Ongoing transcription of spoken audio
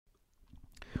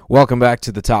Welcome back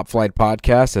to the Top Flight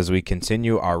Podcast as we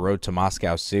continue our Road to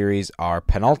Moscow series, our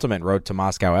penultimate Road to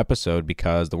Moscow episode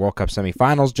because the World Cup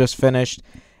semifinals just finished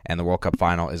and the World Cup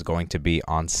final is going to be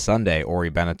on Sunday.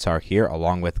 Ori Benatar here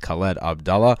along with Khaled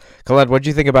Abdullah. Khaled, what did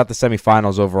you think about the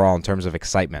semifinals overall in terms of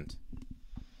excitement?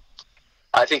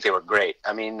 I think they were great.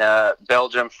 I mean,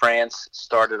 Belgium, France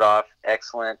started off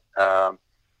excellent.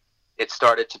 It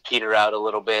started to peter out a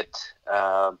little bit,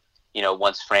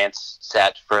 once France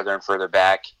sat further and further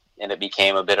back. And it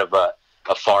became a bit of a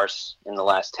farce in the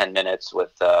last 10 minutes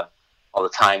with all the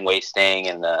time wasting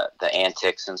and the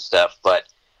antics and stuff. But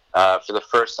for the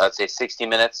first, I'd say 60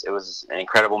 minutes, it was an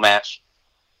incredible match.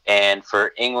 And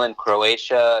for England,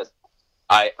 Croatia,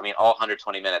 all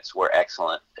 120 minutes were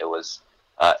excellent. It was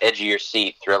edge of your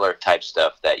seat, thriller type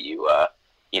stuff that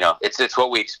it's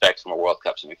what we expect from a World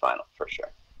Cup semifinal for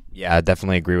sure. Yeah, I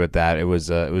definitely agree with that. It was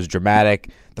dramatic.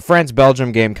 The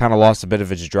France-Belgium game kind of lost a bit of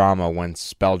its drama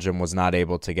once Belgium was not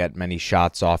able to get many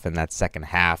shots off in that second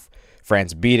half.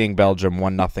 France beating Belgium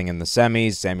 1-0 in the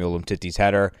semis, Samuel Umtiti's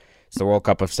header. It's the World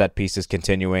Cup of set pieces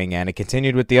continuing, and it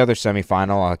continued with the other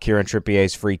semifinal, Kieran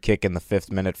Trippier's free kick in the 5th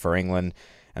minute for England,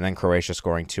 and then Croatia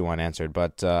scoring 2 unanswered.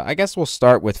 But I guess we'll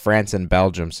start with France and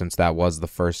Belgium since that was the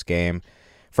first game.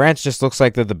 France just looks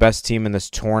like they're the best team in this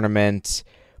tournament.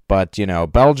 But,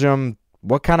 Belgium,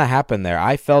 what kind of happened there?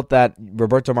 I felt that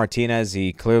Roberto Martinez,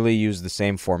 he clearly used the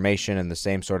same formation and the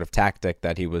same sort of tactic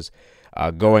that he was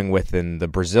going with in the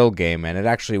Brazil game, and it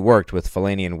actually worked with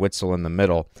Fellaini and Witsel in the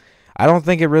middle. I don't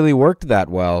think it really worked that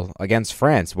well against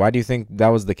France. Why do you think that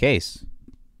was the case?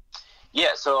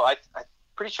 Yeah, so I'm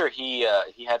pretty sure he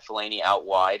had Fellaini out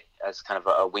wide as kind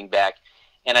of a wing back,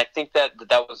 and I think that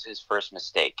was his first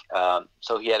mistake.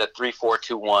 So he had a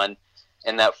 3-4-2-1.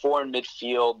 And that 4 in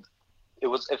midfield,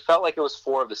 it felt like it was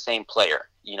 4 of the same player.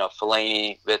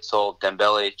 Fellaini, Witsel,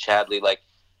 Dembele, Chadli,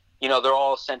 they're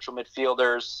all central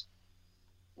midfielders,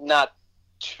 not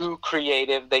too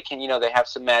creative. They can, they have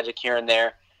some magic here and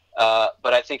there.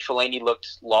 But I think Fellaini looked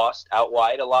lost out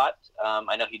wide a lot.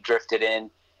 I know he drifted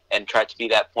in and tried to be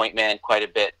that point man quite a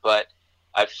bit, but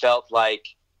I felt like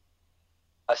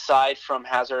aside from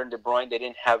Hazard and De Bruyne, they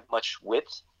didn't have much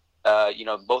width.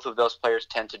 Both of those players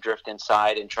tend to drift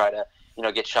inside and try to,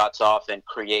 get shots off and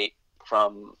create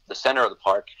from the center of the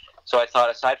park. So I thought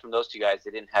aside from those two guys,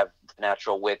 they didn't have the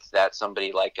natural width that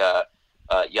somebody like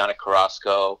Yannick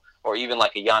Carrasco or even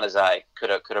like a Januzaj could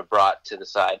have brought to the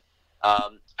side.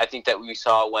 I think that we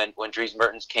saw when Dries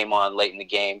Mertens came on late in the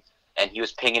game and he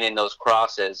was pinging in those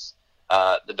crosses,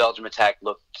 the Belgium attack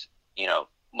looked,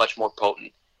 much more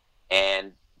potent.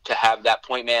 And to have that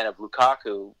point man of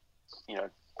Lukaku,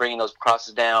 bringing those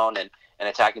crosses down and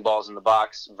attacking balls in the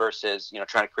box versus,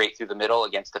 trying to create through the middle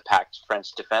against the packed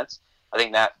French defense. I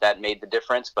think that made the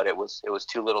difference, but it was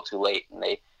too little too late, and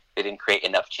they didn't create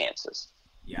enough chances.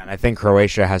 Yeah, and I think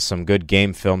Croatia has some good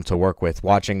game film to work with.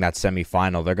 Watching that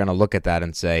semifinal, they're going to look at that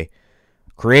and say,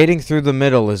 creating through the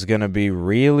middle is going to be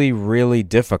really, really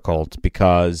difficult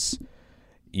because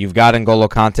you've got N'Golo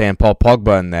Kante and Paul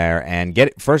Pogba in there, and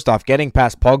getting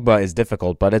past Pogba is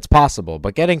difficult, but it's possible.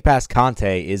 But getting past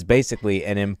Kante is basically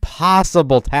an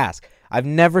impossible task. I've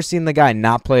never seen the guy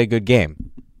not play a good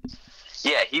game.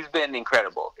 Yeah, he's been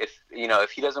incredible. If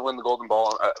he doesn't win the Golden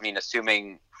Ball,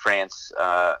 assuming France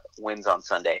wins on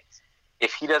Sunday,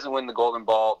 if he doesn't win the Golden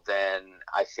Ball, then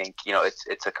I think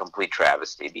it's a complete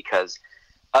travesty because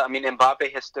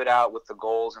Mbappe has stood out with the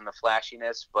goals and the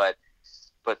flashiness, but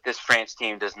this France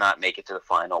team does not make it to the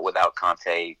final without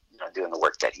Kante, doing the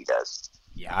work that he does.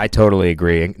 Yeah, I totally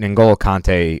agree. N'Golo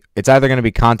Kante, it's either going to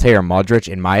be Kante or Modric,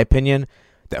 in my opinion,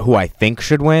 who I think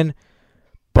should win.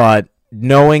 But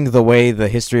knowing the way the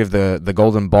history of the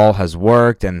Golden Ball has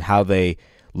worked and how they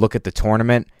look at the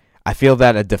tournament, I feel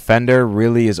that a defender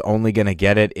really is only going to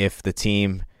get it if the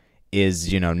team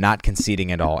is, not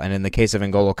conceding at all. And in the case of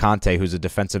N'Golo Kante, who's a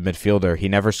defensive midfielder, he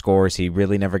never scores. He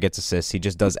really never gets assists. He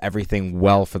just does everything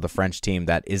well for the French team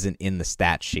that isn't in the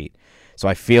stat sheet. So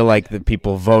I feel like the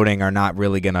people voting are not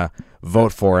really going to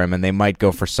vote for him, and they might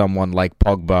go for someone like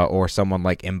Pogba or someone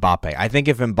like Mbappe. I think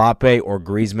if Mbappe or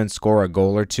Griezmann score a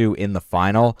goal or two in the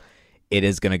final, it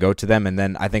is going to go to them. And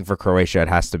then I think for Croatia, it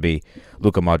has to be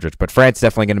Luka Modric. But France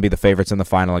definitely going to be the favorites in the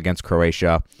final against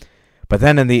Croatia. But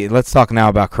then let's talk now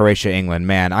about Croatia-England.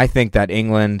 Man, I think that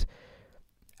England,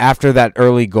 after that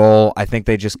early goal, I think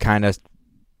they just kind of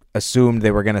assumed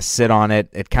they were going to sit on it.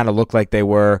 It kind of looked like they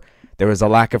were. There was a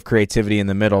lack of creativity in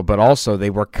the middle, but also they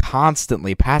were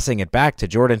constantly passing it back to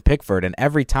Jordan Pickford, and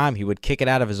every time he would kick it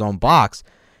out of his own box,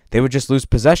 they would just lose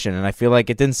possession. And I feel like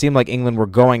it didn't seem like England were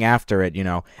going after it.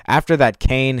 After that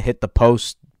Kane hit the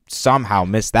post, somehow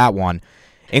missed that one.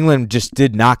 England just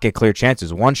did not get clear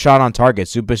chances. One shot on target,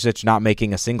 Subasic not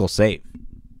making a single save.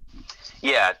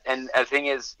 Yeah, and the thing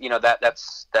is,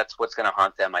 that's what's going to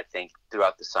haunt them, I think,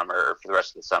 throughout the summer or for the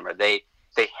rest of the summer. They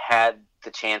had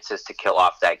the chances to kill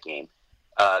off that game.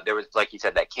 There was, like you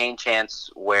said, that Kane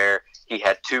chance where he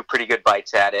had two pretty good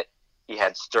bites at it. He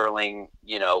had Sterling,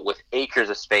 with acres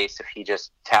of space. If he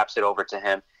just taps it over to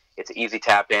him, it's an easy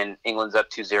tap in. England's up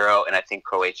 2-0, and I think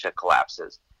Croatia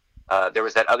collapses. There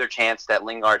was that other chance that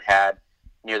Lingard had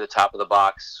near the top of the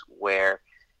box where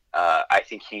I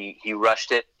think he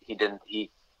rushed it. He didn't. He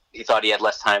thought he had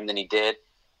less time than he did,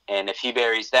 and if he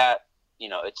buries that,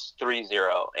 it's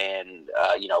 3-0, and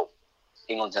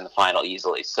England's in the final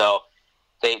easily. So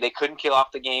they couldn't kill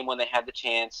off the game when they had the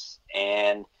chance,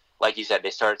 and like you said, they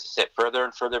started to sit further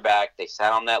and further back. They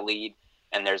sat on that lead,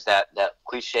 and there's that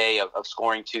cliche of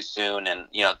scoring too soon, and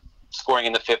scoring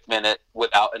in the 5th minute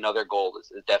without another goal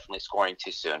is definitely scoring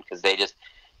too soon because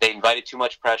they invited too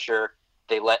much pressure.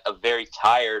 They let a very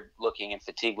tired-looking and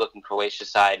fatigued-looking Croatia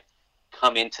side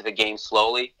come into the game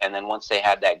slowly, and then once they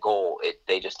had that goal,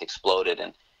 they just exploded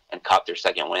and caught their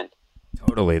second win.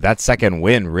 Totally. That second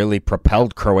win really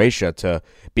propelled Croatia to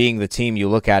being the team you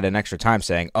look at in extra time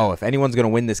saying, oh, if anyone's going to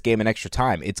win this game in extra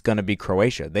time, it's going to be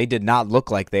Croatia. They did not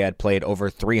look like they had played over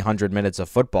 300 minutes of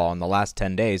football in the last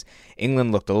 10 days.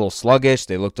 England looked a little sluggish.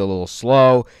 They looked a little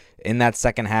slow in that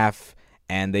second half,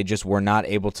 and they just were not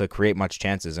able to create much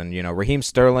chances. And, Raheem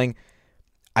Sterling,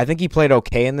 I think he played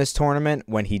okay in this tournament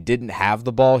when he didn't have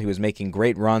the ball. He was making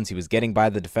great runs. He was getting by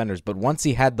the defenders. But once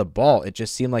he had the ball, it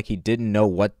just seemed like he didn't know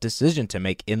what decision to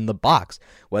make in the box,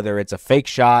 whether it's a fake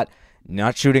shot,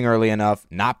 not shooting early enough,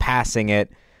 not passing it.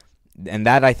 And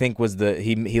that, I think, was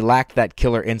he lacked that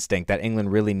killer instinct that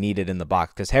England really needed in the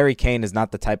box, because Harry Kane is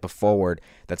not the type of forward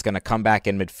that's going to come back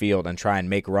in midfield and try and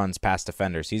make runs past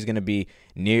defenders. He's going to be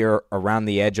near around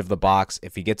the edge of the box.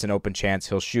 If he gets an open chance,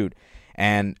 he'll shoot.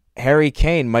 And Harry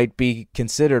Kane might be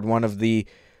considered one of the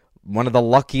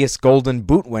luckiest Golden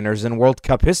Boot winners in World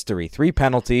Cup history. 3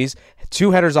 penalties,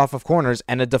 2 headers off of corners,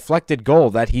 and a deflected goal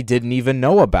that he didn't even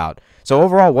know about. So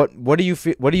overall, what do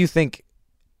you think?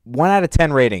 1 out of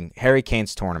 10 rating, Harry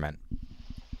Kane's tournament.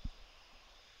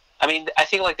 I mean, I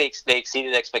think they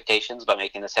exceeded expectations by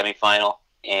making the semifinal,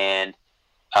 and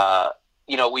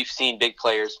we've seen big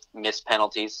players miss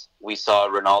penalties. We saw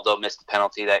Ronaldo miss the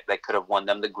penalty that could have won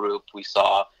them the group. We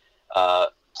saw,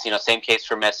 same case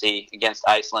for Messi against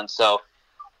Iceland. So,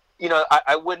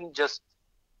 I wouldn't just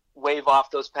wave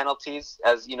off those penalties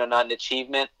as, not an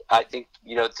achievement. I think,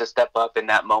 to step up in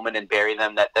that moment and bury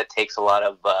them, that takes a lot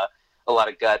of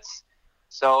guts.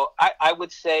 So I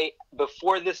would say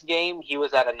before this game, he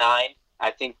was at a 9.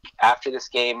 I think after this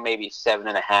game, maybe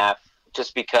 7.5,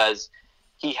 just because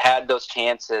he had those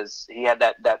chances. He had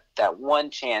that one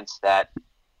chance that,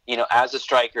 as a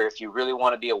striker, if you really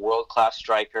want to be a world-class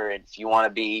striker and if you want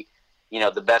to be,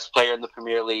 the best player in the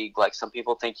Premier League, like some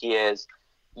people think he is,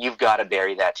 you've got to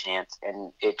bury that chance.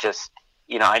 And it just,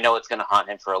 I know it's going to haunt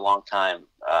him for a long time,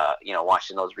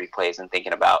 watching those replays and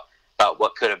thinking about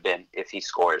what could have been if he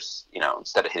scores,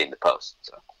 instead of hitting the post.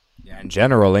 So. Yeah, in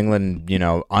general, England,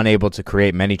 unable to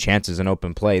create many chances in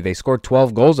open play. They scored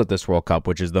 12 goals at this World Cup,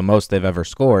 which is the most they've ever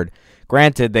scored.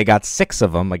 Granted, they got 6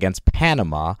 of them against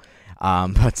Panama,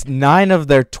 but 9 of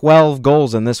their 12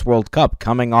 goals in this World Cup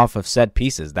coming off of set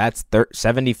pieces. That's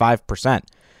 75%.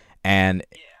 And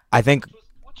I think...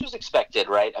 Which was expected,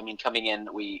 right? I mean, coming in,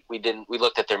 we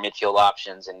looked at their midfield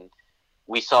options, and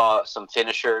we saw some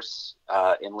finishers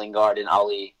in Lingard and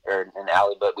Ali,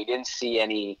 but we didn't see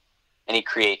any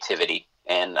creativity.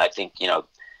 And I think,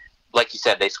 like you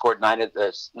said, they scored 9 of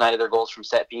their goals from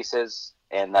set pieces,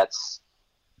 and that's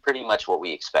pretty much what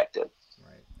we expected.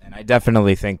 Right. And I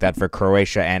definitely think that for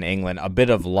Croatia and England, a bit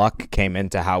of luck came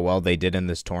into how well they did in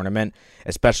this tournament,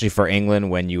 especially for England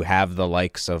when you have the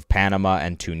likes of Panama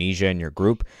and Tunisia in your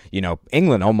group.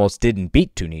 England almost didn't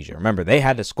beat Tunisia. Remember, they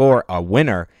had to score a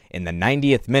winner in the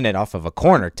 90th minute off of a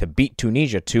corner to beat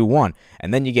Tunisia 2-1.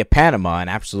 And then you get Panama and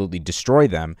absolutely destroy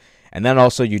them. And then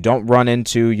also you don't run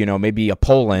into, maybe a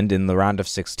Poland in the round of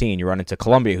 16. You run into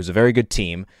Colombia, who's a very good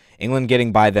team. England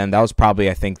getting by them, that was probably,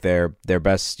 I think, their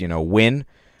best, win.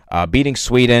 Beating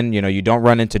Sweden, you don't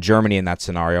run into Germany in that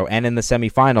scenario. And in the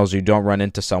semifinals, you don't run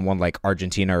into someone like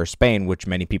Argentina or Spain, which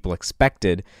many people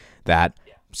expected that.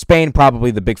 Spain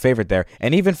probably the big favorite there.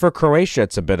 And even for Croatia,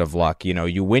 it's a bit of luck.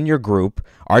 You win your group.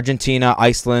 Argentina,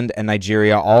 Iceland, and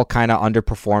Nigeria all kind of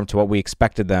underperformed to what we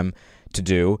expected them to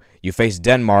do. You face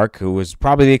Denmark, who was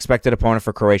probably the expected opponent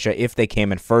for Croatia if they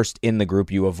came in first in the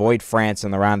group. You avoid France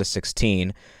in the round of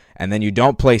 16. And then you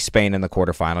don't play Spain in the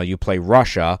quarterfinal. You play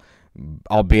Russia,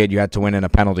 albeit you had to win in a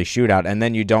penalty shootout, and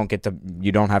then you don't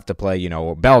have to play,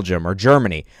 Belgium or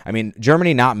Germany. I mean,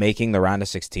 Germany not making the round of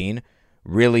 16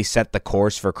 really set the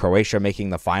course for Croatia making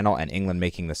the final and England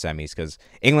making the semis, because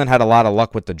England had a lot of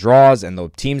luck with the draws and the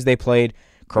teams they played.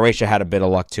 Croatia had a bit of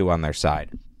luck too on their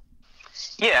side.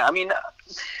 Yeah, I mean,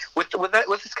 with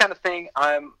this kind of thing,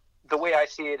 the way I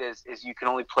see it is you can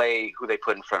only play who they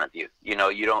put in front of you. You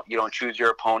don't choose your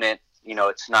opponent.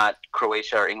 It's not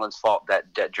Croatia or England's fault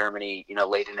that Germany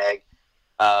laid an egg.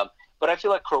 But I feel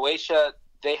like Croatia,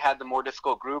 they had the more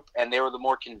difficult group, and they were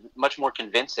much more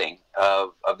convincing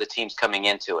of the teams coming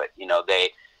into it.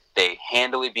 They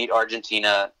handily beat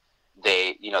Argentina.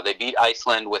 They beat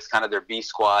Iceland with kind of their B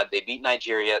squad. They beat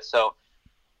Nigeria. So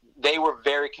they were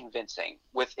very convincing.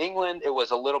 With England, it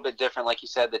was a little bit different. Like you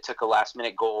said, they took a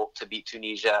last-minute goal to beat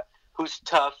Tunisia, who's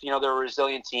tough. They're a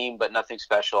resilient team, but nothing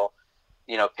special.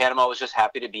 Panama was just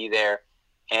happy to be there,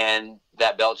 and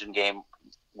that Belgian game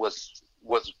was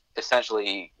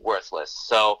essentially worthless.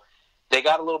 So they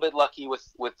got a little bit lucky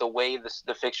with the way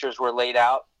the fixtures were laid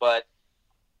out, but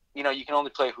you can only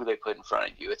play who they put in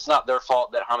front of you. It's not their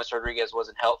fault that James Rodriguez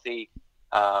wasn't healthy.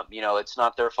 It's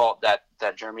not their fault that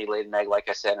Germany laid an egg, like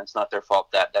I said, and it's not their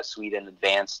fault that Sweden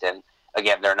advanced. And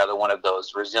again, they're another one of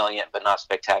those resilient but not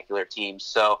spectacular teams.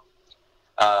 So,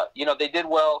 they did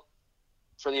well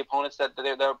for the opponents that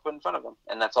they were put in front of them,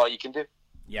 and that's all you can do.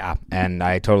 Yeah, and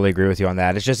I totally agree with you on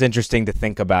that. It's just interesting to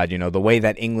think about, the way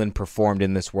that England performed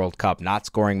in this World Cup, not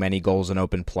scoring many goals in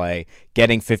open play,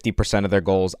 getting 50% of their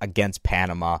goals against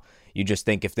Panama. You just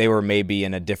think if they were maybe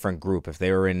in a different group, if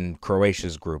they were in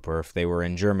Croatia's group or if they were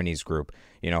in Germany's group,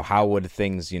 how would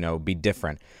things, be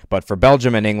different? But for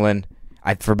Belgium and England,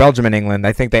 I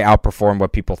think they outperformed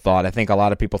what people thought. I think a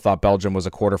lot of people thought Belgium was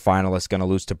a quarterfinalist going to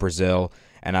lose to Brazil,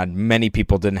 and many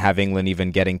people didn't have England even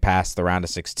getting past the round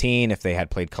of 16 if they had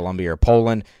played Colombia or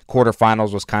Poland.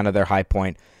 Quarterfinals was kind of their high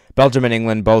point. Belgium and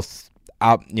England both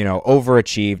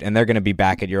overachieved, and they're going to be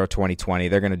back at Euro 2020.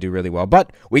 They're going to do really well.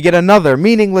 But we get another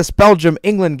meaningless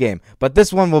Belgium-England game, but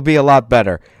this one will be a lot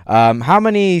better.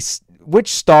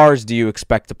 Which stars do you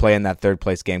expect to play in that third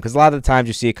place game? Because a lot of the times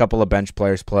you see a couple of bench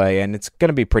players play, and it's going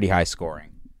to be pretty high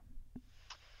scoring.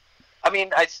 I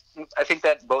mean, I think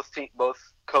that both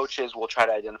coaches will try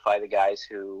to identify the guys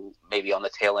who maybe on the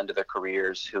tail end of their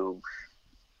careers who,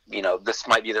 this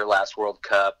might be their last World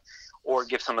Cup, or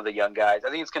give some of the young guys. I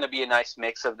think it's going to be a nice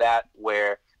mix of that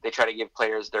where they try to give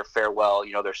players their farewell,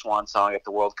 their swan song at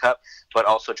the World Cup, but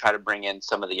also try to bring in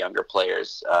some of the younger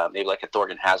players, maybe like a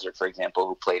Thorgan Hazard, for example,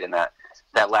 who played in that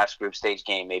last group stage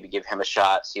game, maybe give him a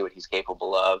shot, see what he's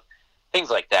capable of,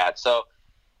 things like that. So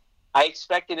I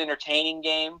expect an entertaining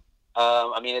game.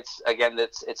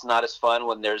 It's not as fun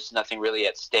when there's nothing really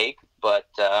at stake, but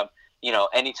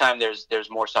anytime there's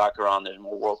more soccer on, there's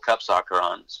more World Cup soccer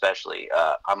on, especially,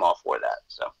 I'm all for that.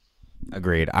 So.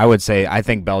 Agreed. I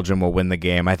think Belgium will win the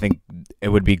game. I think it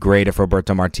would be great if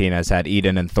Roberto Martinez had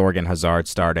Eden and Thorgan Hazard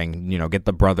starting, get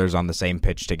the brothers on the same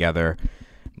pitch together.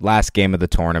 Last game of the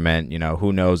tournament,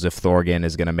 who knows if Thorgan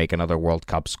is going to make another World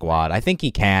Cup squad. I think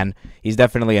he can. He's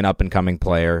definitely an up-and-coming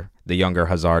player, the younger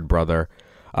Hazard brother.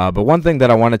 But one thing that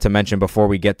I wanted to mention before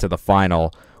we get to the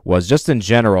final was just in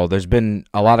general, there's been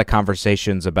a lot of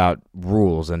conversations about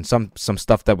rules and some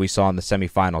stuff that we saw in the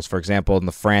semifinals. For example, in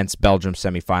the France-Belgium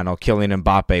semifinal, Kylian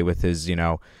Mbappe with his,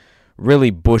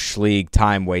 really Bush League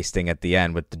time wasting at the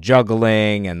end with the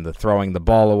juggling and the throwing the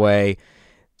ball away.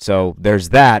 So there's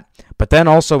that. But then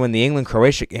also in the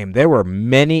England-Croatia game, there were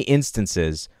many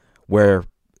instances where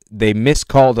they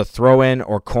miscalled a throw-in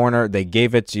or corner. They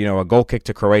gave it, a goal kick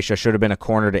to Croatia, should have been a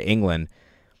corner to England.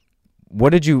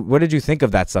 What did you think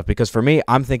of that stuff? Because for me,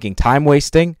 I'm thinking time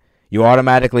wasting. You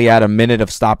automatically add a minute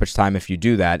of stoppage time if you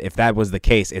do that. If that was the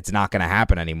case, it's not going to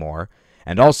happen anymore.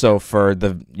 And also for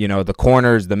the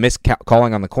corners, the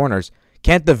miscalling on the corners,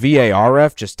 can't the VAR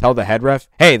ref just tell the head ref,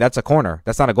 "Hey, that's a corner.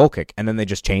 That's not a goal kick," and then they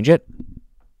just change it?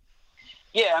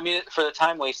 Yeah, I mean, for the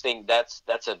time wasting, that's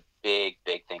a big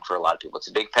thing for a lot of people. It's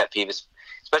a big pet peeve,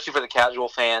 especially for the casual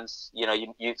fans.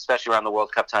 You especially around the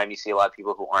World Cup time, you see a lot of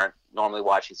people who aren't normally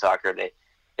watching soccer.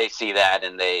 They see that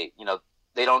and they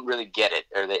don't really get it,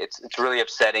 or it's really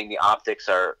upsetting. The optics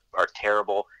are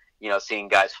terrible. Seeing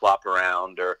guys flop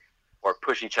around or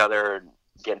push each other and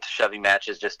get into shoving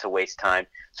matches just to waste time.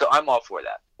 So I'm all for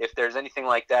that. If there's anything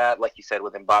like that, like you said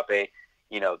with Mbappe,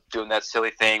 doing that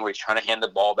silly thing where he's trying to hand the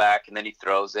ball back and then he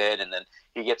throws it and then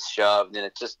he gets shoved and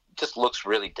it just looks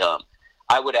really dumb.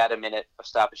 I would add a minute of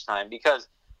stoppage time because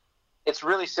it's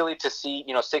really silly to see,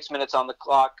 6 minutes on the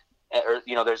clock or,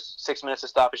 there's 6 minutes of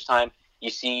stoppage time. You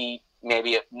see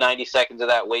maybe 90 seconds of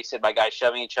that wasted by guys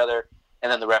shoving each other.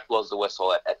 and then the ref blows the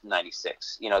whistle at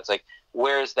 96. It's like,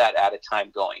 where is that added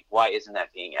time going? Why isn't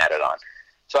that being added on?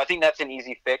 So I think that's an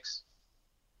easy fix.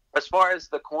 As far as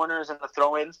the corners and the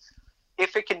throw-ins,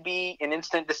 if it can be an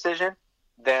instant decision,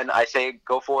 then I say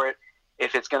go for it.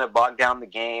 If it's going to bog down the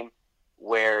game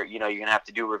where, you're going to have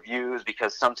to do reviews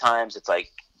because sometimes it's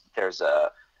like there's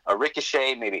a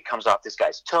ricochet, maybe it comes off this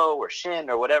guy's toe or shin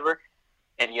or whatever,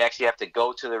 and you actually have to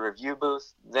go to the review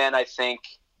booth, then I think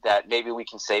that maybe we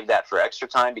can save that for extra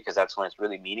time because that's when it's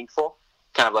really meaningful,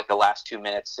 kind of like the last 2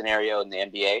 minutes scenario in the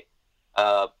NBA.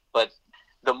 But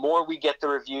the more we get the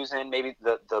reviews in, maybe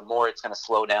the more it's going to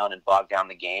slow down and bog down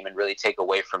the game and really take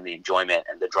away from the enjoyment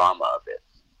and the drama of it.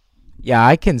 Yeah,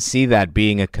 I can see that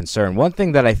being a concern. One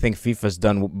thing that I think FIFA's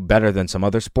done better than some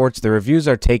other sports, the reviews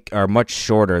are much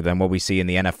shorter than what we see in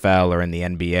the NFL or in the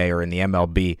NBA or in the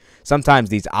MLB. Sometimes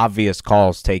these obvious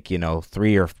calls take, 3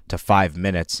 to 5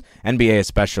 minutes. NBA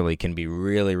especially can be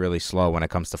really, really slow when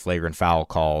it comes to flagrant foul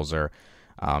calls or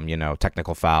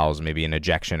technical fouls, maybe an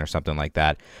ejection or something like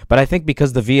that. But I think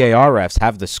because the VAR refs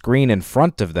have the screen in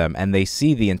front of them and they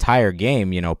see the entire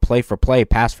game, play for play,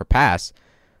 pass for pass,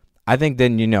 I think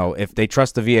then, if they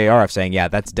trust the VAR of saying, yeah,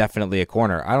 that's definitely a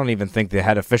corner, I don't even think the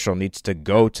head official needs to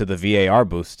go to the VAR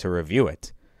booth to review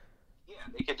it. Yeah,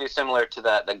 they could do similar to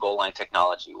the goal line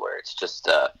technology where it's just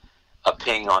a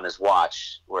ping on his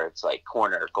watch where it's like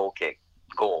corner, goal kick,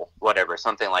 goal, whatever,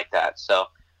 something like that. So,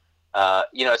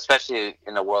 especially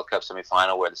in the World Cup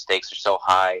semifinal where the stakes are so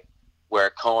high, where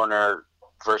a corner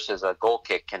versus a goal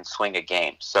kick can swing a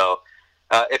game. So,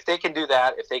 if they can do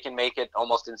that, if they can make it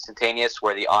almost instantaneous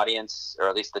where the audience, or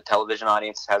at least the television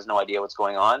audience, has no idea what's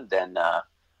going on, then,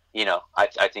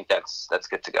 I think that's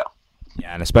good to go.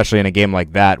 Yeah, and especially in a game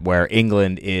like that where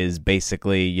England is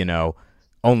basically,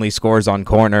 only scores on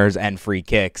corners and free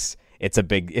kicks,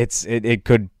 it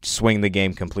could swing the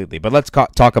game completely. But let's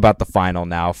talk about the final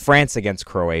now. France against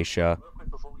Croatia. Real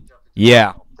quick before we jump into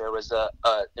yeah. There was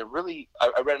I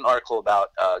read an article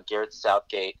about Gareth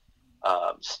Southgate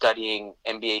studying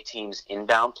NBA teams'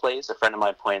 inbound plays. A friend of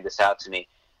mine pointed this out to me,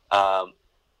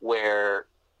 where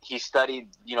he studied,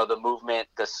 the movement,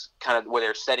 this kind of where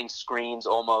they're setting screens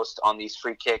almost on these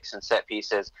free kicks and set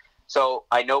pieces. So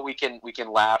I know we can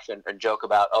laugh and joke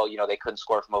about, they couldn't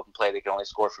score from open play, they could only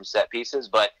score from set pieces,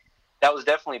 but that was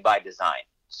definitely by design.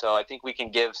 So I think we can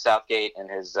give Southgate and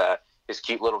his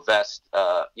cute little vest,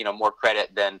 more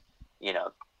credit than,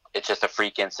 it's just a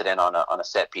freak incident on a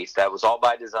set piece. That was all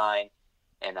by design,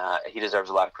 and he deserves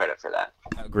a lot of credit for that.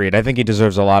 Agreed. I think he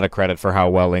deserves a lot of credit for how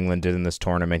well England did in this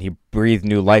tournament. He breathed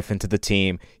new life into the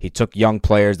team. He took young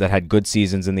players that had good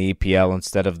seasons in the EPL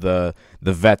instead of the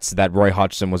vets that Roy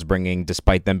Hodgson was bringing,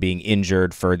 despite them being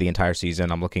injured for the entire season.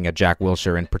 I'm looking at Jack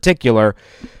Wilshere in particular.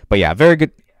 But yeah, a very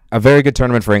good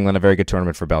tournament for England, a very good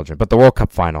tournament for Belgium. But the World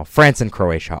Cup final, France and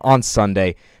Croatia on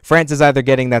Sunday. France is either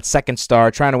getting that second star,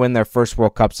 trying to win their first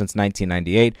World Cup since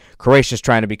 1998. Croatia's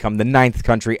trying to become the 9th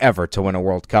country ever to win a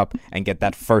World Cup and get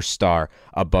that first star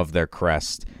above their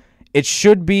crest. It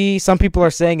should be, some people are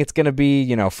saying it's going to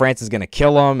be, France is going to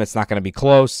kill them. It's not going to be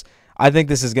close. I think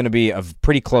this is going to be a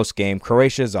pretty close game.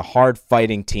 Croatia is a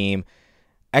hard-fighting team.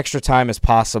 Extra time is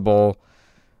possible.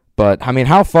 But,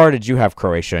 how far did you have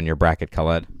Croatia in your bracket,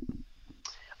 Khaled?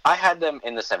 I had them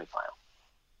in the semifinal.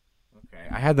 Okay,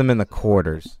 I had them in the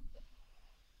quarters.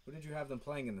 Who did you have them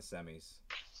playing in the semis?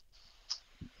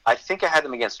 I think I had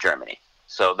them against Germany.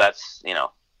 So that's,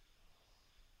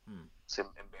 it's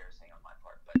embarrassing on my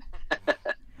part. But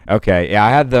Okay, yeah, I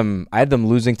had them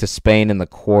losing to Spain in the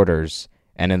quarters,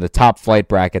 and in the top flight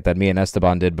bracket that me and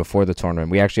Esteban did before the tournament,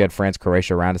 we actually had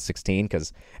France-Croatia round of 16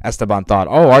 because Esteban thought,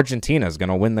 Argentina's going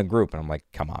to win the group. And I'm like,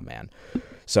 come on, man.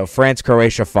 So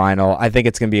France-Croatia final, I think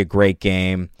it's going to be a great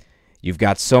game. You've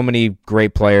got so many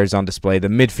great players on display. The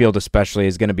midfield especially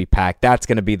is going to be packed. That's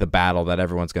going to be the battle that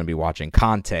everyone's going to be watching.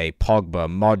 Kanté, Pogba,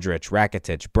 Modric,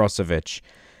 Rakitic, Brozovic.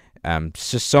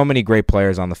 Just so many great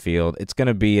players on the field. It's going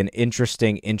to be an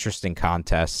interesting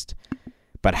contest.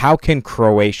 But how can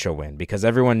Croatia win? Because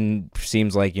everyone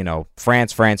seems like,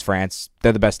 France,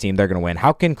 they're the best team, they're going to win.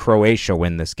 How can Croatia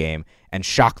win this game and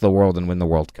shock the world and win the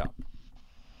World Cup?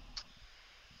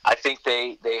 I think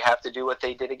they have to do what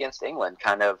they did against England.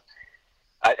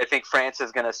 I think France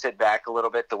is going to sit back a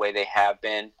little bit the way they have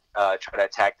been, try to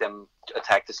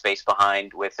attack the space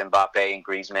behind with Mbappe and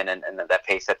Griezmann and that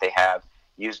pace that they have.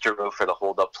 Use Giroud for the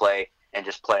hold-up play and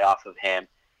just play off of him.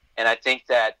 And I think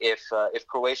that if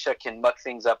Croatia can muck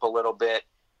things up a little bit,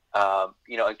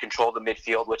 and control the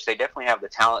midfield, which they definitely have the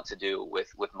talent to do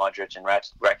with Modric and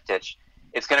Rakitic,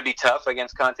 it's going to be tough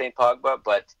against Kanté and Pogba.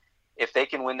 But if they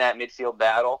can win that midfield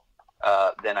battle,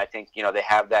 then I think they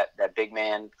have that big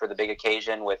man for the big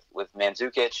occasion with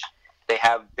Mandzukic. They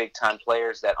have big time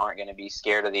players that aren't going to be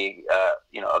scared of the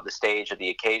of the stage of the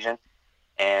occasion,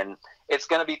 and it's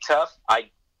going to be tough. I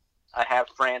have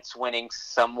France winning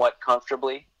somewhat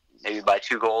comfortably, maybe by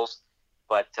 2 goals,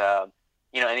 but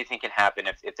anything can happen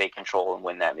if they control and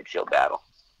win that midfield battle.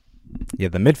 Yeah,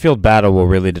 the midfield battle will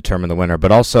really determine the winner,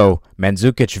 but also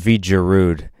Mandzukic v.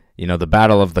 Giroud, the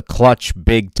battle of the clutch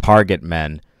big target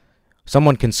men.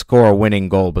 Someone can score a winning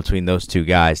goal between those two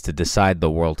guys to decide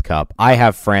the World Cup. I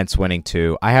have France winning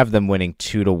 2. I have them winning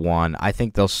 2-1. I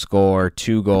think they'll score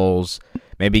 2 goals,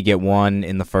 maybe get one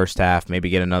in the first half, maybe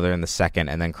get another in the second,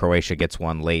 and then Croatia gets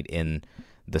one late in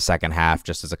the second half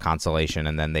just as a consolation,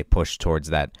 and then they push towards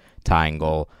that tying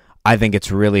goal. I think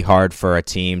it's really hard for a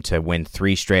team to win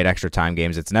 3 straight extra time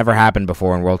games. It's never happened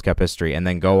before in World Cup history, and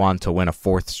then go on to win a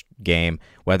 4th game,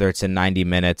 whether it's in 90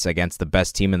 minutes against the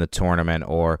best team in the tournament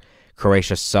or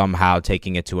Croatia somehow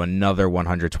taking it to another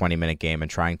 120-minute game and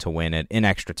trying to win it in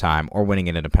extra time or winning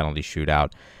it in a penalty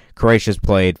shootout. Croatia's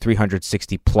played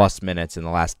 360-plus minutes in the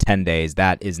last 10 days.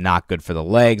 That is not good for the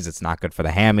legs. It's not good for the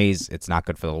hammies. It's not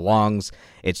good for the lungs.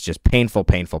 It's just painful,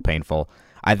 painful, painful.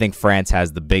 I think France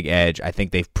has the big edge. I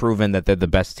think they've proven that they're the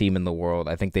best team in the world.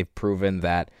 I think they've proven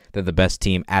that they're the best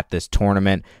team at this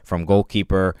tournament, from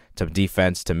goalkeeper to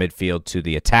defense to midfield to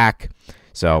the attack.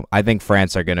 So I think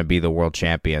France are going to be the world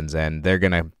champions, and they're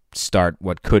going to start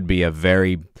what could be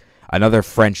another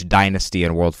French dynasty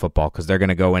in world football, because they're going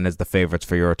to go in as the favorites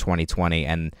for Euro 2020,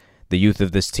 and the youth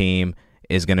of this team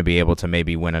is going to be able to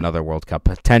maybe win another World Cup,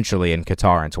 potentially in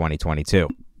Qatar in 2022.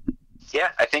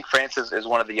 Yeah, I think France is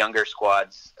one of the younger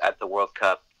squads at the World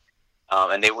Cup,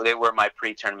 and they were my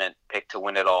pre-tournament pick to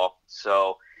win it all.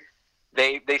 So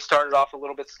they started off a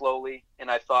little bit slowly, and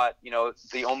I thought,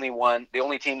 the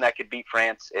only team that could beat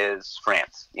France is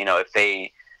France. If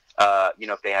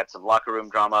they had some locker room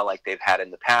drama like they've had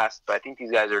in the past. But I think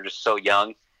these guys are just so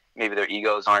young. Maybe their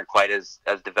egos aren't quite as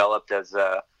developed as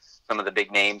some of the big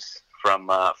names from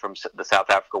the South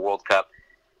Africa World Cup.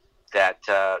 That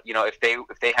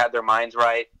if they had their minds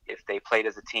right, if they played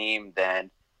as a team, then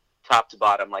top to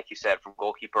bottom, like you said, from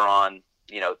goalkeeper on,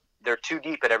 they're too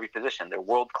deep at every position. They're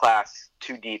world class,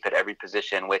 too deep at every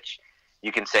position, which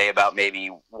you can say about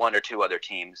maybe 1 or 2 other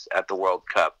teams at the World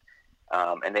Cup.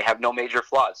 And they have no major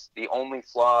flaws. The only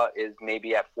flaw is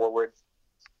maybe at forward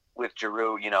with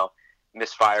Giroud,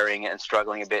 misfiring and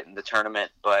struggling a bit in the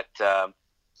tournament. But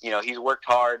he's worked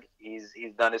hard. He's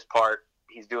done his part.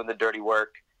 He's doing the dirty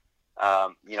work.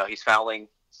 He's fouling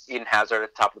Eden Hazard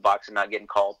at the top of the box and not getting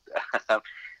called.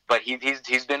 But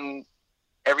he's been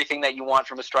everything that you want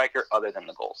from a striker other than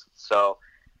the goals. So,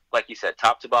 like you said,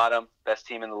 top to bottom, best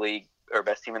team in the league, or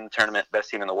best team in the tournament, best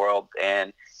team in the world.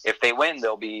 And if they win,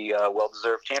 they'll be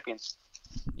well-deserved champions.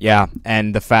 Yeah,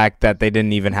 and the fact that they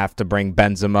didn't even have to bring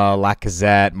Benzema,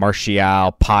 Lacazette,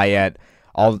 Martial, Payet.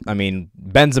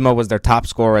 Benzema was their top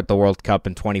scorer at the World Cup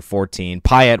in 2014.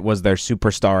 Payet was their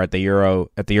superstar at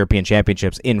the European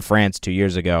Championships in France 2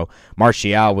 years ago.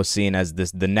 Martial was seen as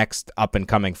the next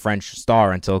up-and-coming French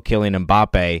star until Kylian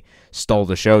Mbappe stole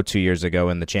the show 2 years ago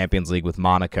in the Champions League with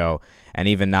Monaco. And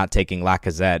even not taking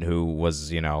Lacazette, who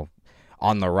was,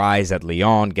 on the rise at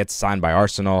Lyon, gets signed by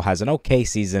Arsenal, has an okay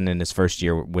season in his first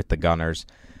year with the Gunners.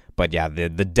 But yeah, the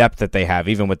depth that they have,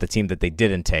 even with the team that they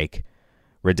didn't take,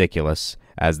 ridiculous.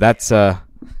 As that's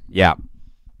yeah,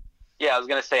 I was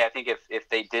gonna say, I think if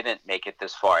they didn't make it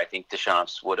this far, I think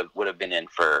Deschamps would have been in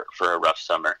for a rough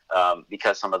summer,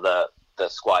 because some of the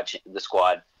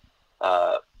squad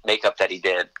makeup that he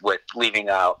did with leaving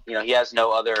out, he has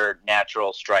no other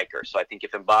natural striker. So I think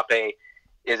if Mbappe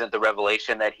isn't the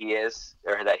revelation that he is,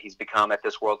 or that he's become at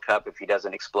this World Cup, if he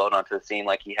doesn't explode onto the scene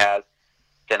like he has,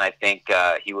 then I think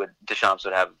Deschamps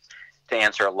would have to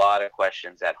answer a lot of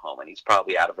questions at home, and he's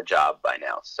probably out of a job by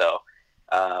now. So,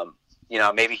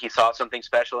 maybe he saw something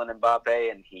special in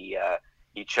Mbappe, and he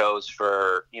chose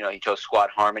squad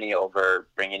harmony over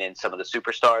bringing in some of the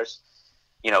superstars.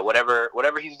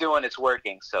 Whatever he's doing, it's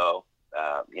working. So,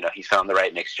 he's found the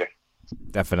right mixture.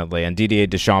 Definitely. And Didier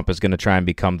Deschamps is going to try and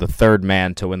become the third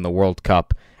man to win the World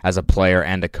Cup as a player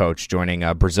and a coach, joining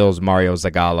Brazil's Mario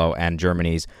Zagallo and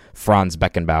Germany's Franz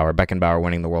Beckenbauer. Beckenbauer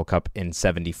winning the World Cup in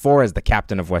 1974 as the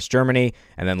captain of West Germany,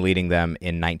 and then leading them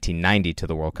in 1990 to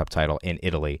the World Cup title in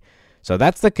Italy. So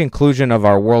that's the conclusion of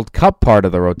our World Cup part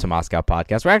of the Road to Moscow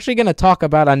podcast. We're actually going to talk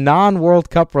about a non-World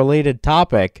Cup related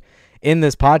topic in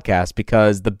this podcast,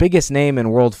 because the biggest name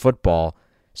in world football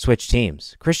switch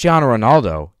teams. Cristiano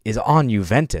Ronaldo is on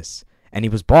Juventus, and he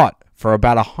was bought for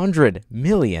about £100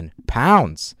 million.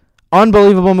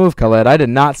 Unbelievable move, Khaled. I did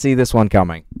not see this one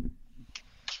coming.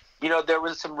 There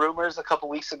was some rumors a couple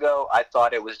weeks ago. I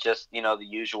thought it was just, the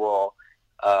usual,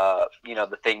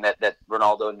 the thing that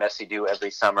Ronaldo and Messi do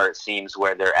every summer, it seems,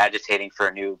 where they're agitating for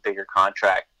a new, bigger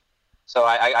contract. So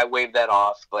I waved that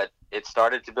off, but it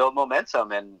started to build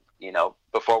momentum. And,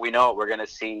 before we know it, we're going to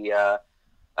see, a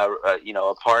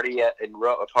party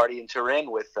in Turin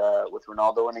with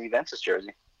Ronaldo in a Juventus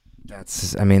jersey. That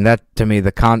to me,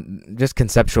 just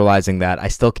conceptualizing that, I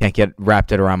still can't get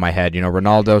wrapped it around my head.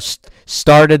 Ronaldo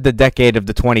started the decade of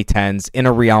the 2010s in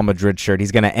a Real Madrid shirt.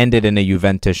 He's going to end it in a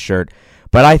Juventus shirt.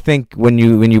 But I think when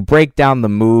you break down the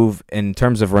move in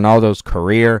terms of Ronaldo's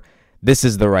career, this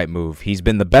is the right move. He's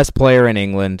been the best player in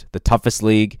England, the toughest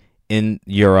league in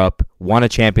Europe, won a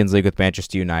Champions League with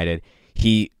Manchester United.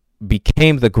 He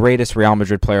became the greatest Real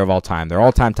Madrid player of all time. Their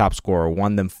all-time top scorer,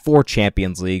 won them 4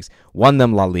 Champions Leagues, won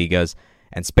them La Ligas,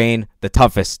 and Spain,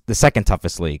 the second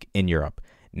toughest league in Europe.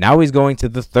 Now he's going to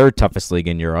the third toughest league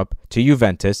in Europe, to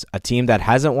Juventus, a team that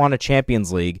hasn't won a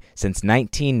Champions League since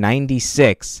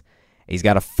 1996. He's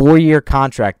got a 4-year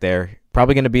contract there,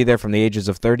 probably going to be there from the ages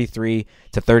of 33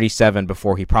 to 37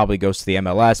 before he probably goes to the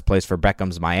MLS, plays for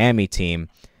Beckham's Miami team.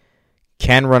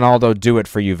 Can Ronaldo do it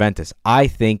for Juventus? I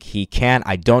think he can.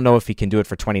 I don't know if he can do it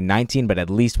for 2019, but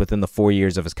at least within the 4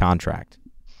 years of his contract.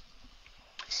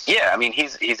 Yeah,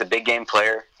 he's a big game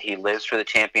player. He lives for the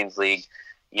Champions League.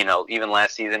 Even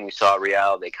last season we saw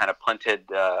Real, they kind of punted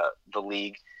the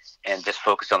league and just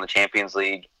focused on the Champions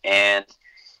League. And,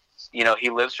 he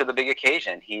lives for the big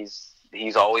occasion. He's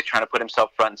always trying to put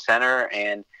himself front and center.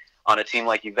 And on a team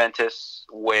like Juventus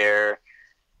where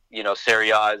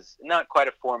Serie A is not quite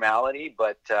a formality,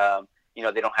 but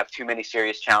they don't have too many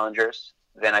serious challengers.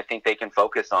 Then I think they can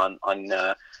focus on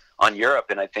Europe,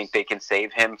 and I think they can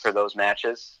save him for those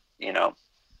matches.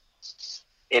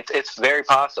 It's very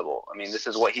possible. This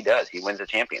is what he does. He wins the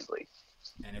Champions League,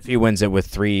 and if he wins it with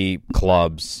 3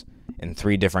 clubs in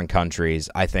 3 different countries,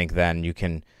 I think then you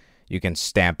can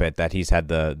stamp it that he's had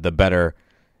the better.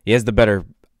 He has the better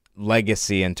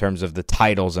legacy in terms of the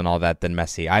titles and all that than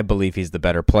Messi. I believe he's the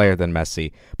better player than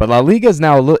Messi. But La Liga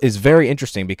is very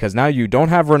interesting because now you don't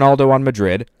have Ronaldo on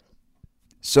Madrid.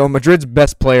 So Madrid's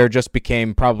best player just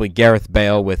became probably Gareth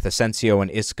Bale with Asensio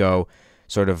and Isco.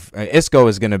 Isco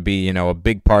is going to be, a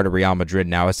big part of Real Madrid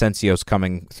now. Asensio's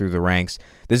coming through the ranks.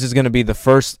 This is going to be the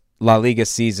first La Liga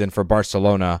season for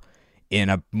Barcelona in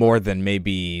a more than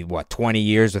maybe 20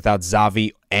 years without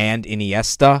Xavi and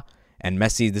Iniesta. And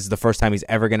Messi, this is the first time he's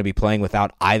ever going to be playing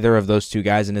without either of those 2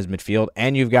 guys in his midfield.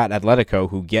 And you've got Atletico,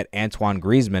 who get Antoine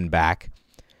Griezmann back.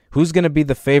 Who's going to be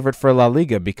the favorite for La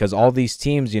Liga? Because all these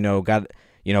teams, got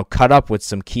cut up with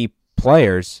some key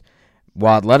players.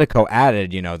 While Atletico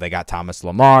added, they got Thomas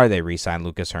Lemar, they re-signed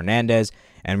Lucas Hernandez,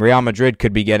 and Real Madrid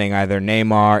could be getting either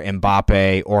Neymar,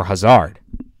 Mbappe, or Hazard.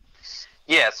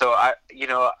 Yeah, so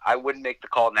I wouldn't make the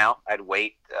call now. I'd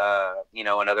wait,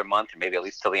 another month or maybe at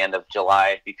least till the end of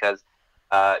July because,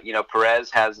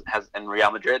 Perez has in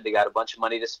Real Madrid, they got a bunch of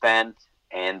money to spend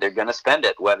and they're going to spend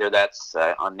it, whether that's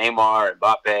on Neymar,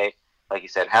 Mbappe, like you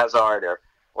said, Hazard,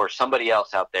 or somebody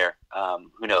else out there.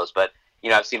 Who knows? But,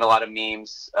 I've seen a lot of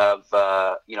memes of,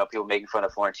 people making fun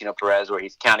of Florentino Perez where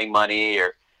he's counting money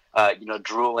or,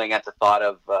 drooling at the thought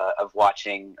of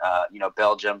watching,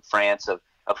 Belgium, France, of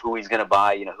who he's going to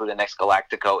buy, who the next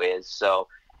Galactico is. So,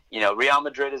 Real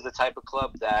Madrid is the type of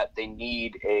club that they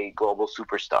need a global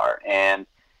superstar. And,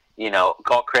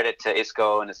 all credit to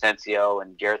Isco and Asensio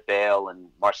and Gareth Bale and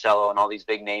Marcelo and all these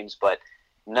big names, but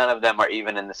none of them are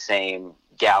even in the same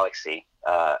galaxy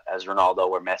as Ronaldo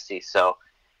or Messi. So,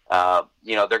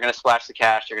 they're going to splash the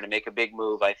cash. They're going to make a big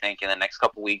move, I think, in the next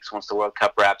couple weeks once the World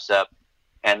Cup wraps up.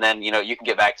 And then, you can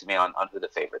get back to me on who the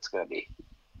favorite's going to be.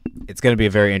 It's going to be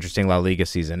a very interesting La Liga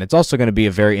season. It's also going to be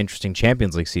a very interesting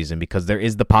Champions League season because there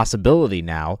is the possibility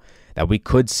now that we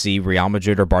could see Real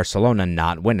Madrid or Barcelona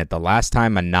not win it. The last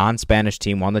time a non-Spanish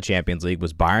team won the Champions League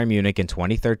was Bayern Munich in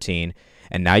 2013,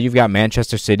 and now you've got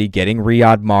Manchester City getting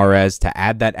Riyad Mahrez to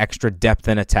add that extra depth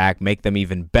in attack, make them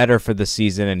even better for the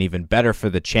season and even better for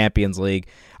the Champions League.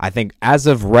 I think as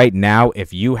of right now,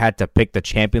 if you had to pick the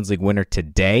Champions League winner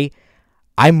today,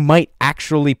 I might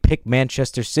actually pick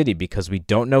Manchester City because we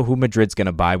don't know who Madrid's going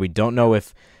to buy. We don't know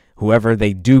if whoever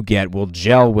they do get will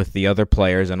gel with the other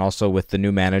players and also with the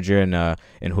new manager in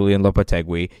Julian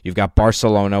Lopetegui. You've got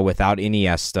Barcelona without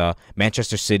Iniesta.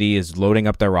 Manchester City is loading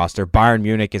up their roster. Bayern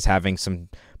Munich is having some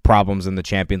problems in the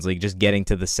Champions League, just getting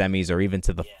to the semis or even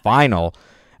to the final.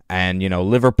 And,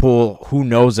 Liverpool, who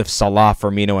knows if Salah,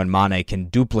 Firmino, and Mane can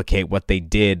duplicate what they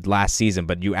did last season.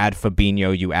 But you add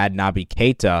Fabinho, you add Naby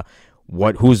Keita.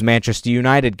 Who's Manchester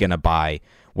United going to buy?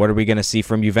 What are we going to see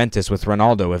from Juventus with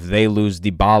Ronaldo if they lose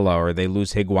Dybala or they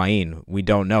lose Higuain? We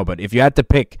don't know. But if you had to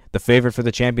pick the favorite for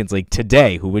the Champions League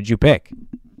today, who would you pick?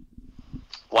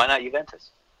 Why not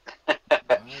Juventus?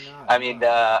 I mean,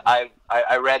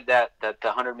 I read that the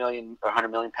 £100 million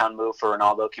move for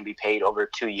Ronaldo can be paid over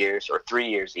 2 years or 3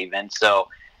 years even. So,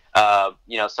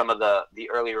 some of the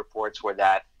early reports were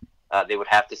that they would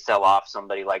have to sell off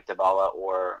somebody like Dybala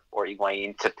or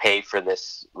Higuain to pay for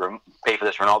this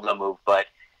Ronaldo move. But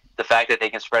the fact that they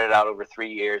can spread it out over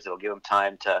 3 years, it'll give them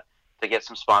time to get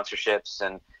some sponsorships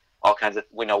and all kinds of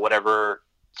whatever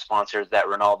sponsors that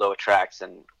Ronaldo attracts,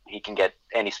 and he can get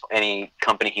any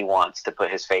company he wants to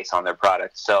put his face on their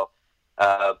product. So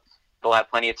they'll have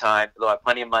plenty of time. They'll have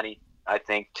plenty of money, I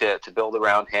think, to build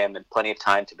around him, and plenty of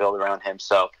time to build around him.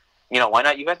 So, why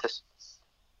not Juventus?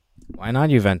 Why not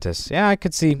Juventus? Yeah, I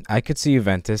could see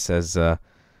Juventus as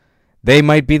they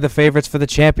might be the favorites for the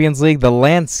Champions League. The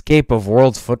landscape of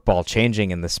world football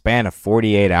changing in the span of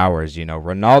 48 hours.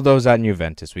 Ronaldo's at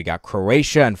Juventus. We got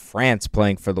Croatia and France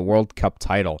playing for the World Cup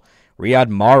title. Riyad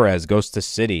Mahrez goes to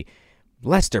City.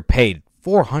 Leicester paid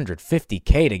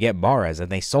 $450K to get Mahrez,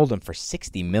 and they sold him for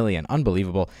 $60 million.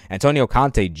 Unbelievable. Antonio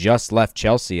Conte just left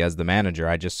Chelsea as the manager.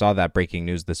 I just saw that breaking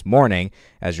news this morning.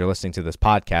 As you're listening to this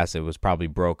podcast, it was probably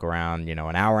broke around,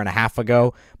 an hour and a half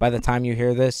ago by the time you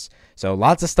hear this. So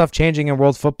lots of stuff changing in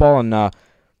world football, and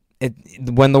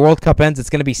when the World Cup ends,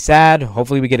 it's going to be sad.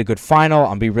 Hopefully we get a good final.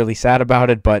 I'll be really sad about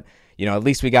it, but at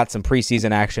least we got some preseason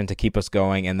action to keep us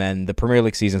going, and then the Premier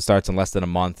League season starts in less than a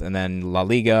month, and then La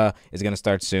Liga is going to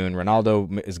start soon.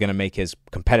 Ronaldo is going to make his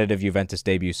competitive Juventus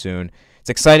debut soon.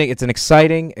 It's exciting. It's an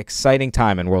exciting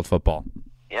time in world football.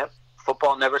 Yep.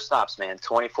 Football never stops, man.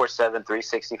 24/7,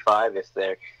 365. If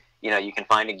you can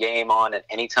find a game on at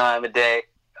any time of day,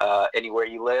 anywhere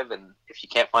you live, and if you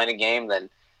can't find a game, then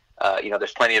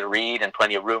there's plenty to read and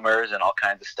plenty of rumors and all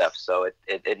kinds of stuff. So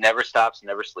it never stops,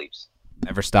 never sleeps.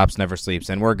 Never stops, never sleeps.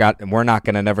 And we're not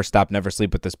going to never stop, never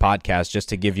sleep with this podcast. Just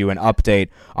to give you an update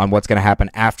on what's going to happen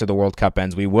after the World Cup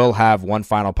ends, we will have one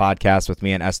final podcast with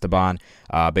me and Esteban,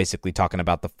 basically talking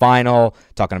about the final,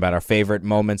 talking about our favorite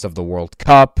moments of the World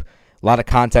Cup. A lot of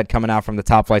content coming out from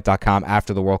thetopflight.com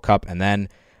after the World Cup, and then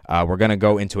we're going to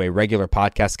go into a regular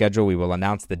podcast schedule. We will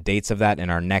announce the dates of that in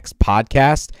our next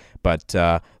podcast. But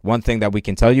one thing that we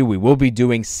can tell you, we will be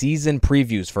doing season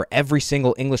previews for every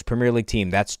single English Premier League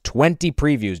team. That's 20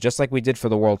 previews, just like we did for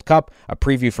the World Cup, a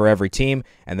preview for every team,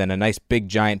 and then a nice big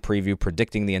giant preview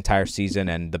predicting the entire season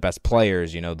and the best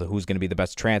players, who's going to be the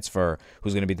best transfer,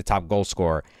 who's going to be the top goal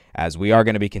scorer, as we are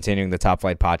going to be continuing the Top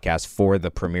Flight podcast for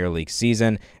the Premier League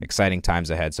season. Exciting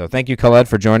times ahead. So thank you, Khaled,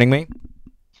 for joining me.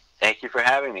 Thank you for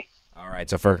having me. All right,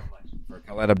 so for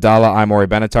Khaled Abdallah, I'm Ori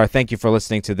Benatar. Thank you for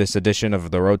listening to this edition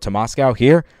of The Road to Moscow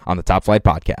here on the Top Flight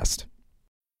Podcast.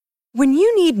 When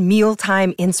you need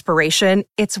mealtime inspiration,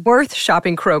 it's worth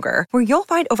shopping Kroger, where you'll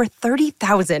find over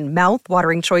 30,000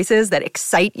 mouth-watering choices that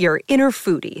excite your inner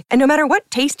foodie. And no matter what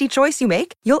tasty choice you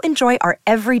make, you'll enjoy our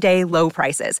everyday low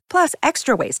prices, plus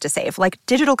extra ways to save, like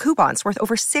digital coupons worth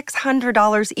over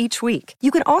 $600 each week. You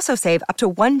can also save up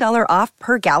to $1 off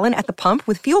per gallon at the pump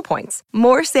with fuel points.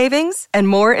 More savings and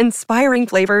more inspiring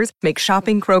flavors make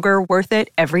shopping Kroger worth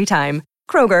it every time.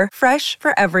 Kroger, fresh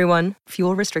for everyone.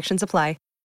 Fuel restrictions apply.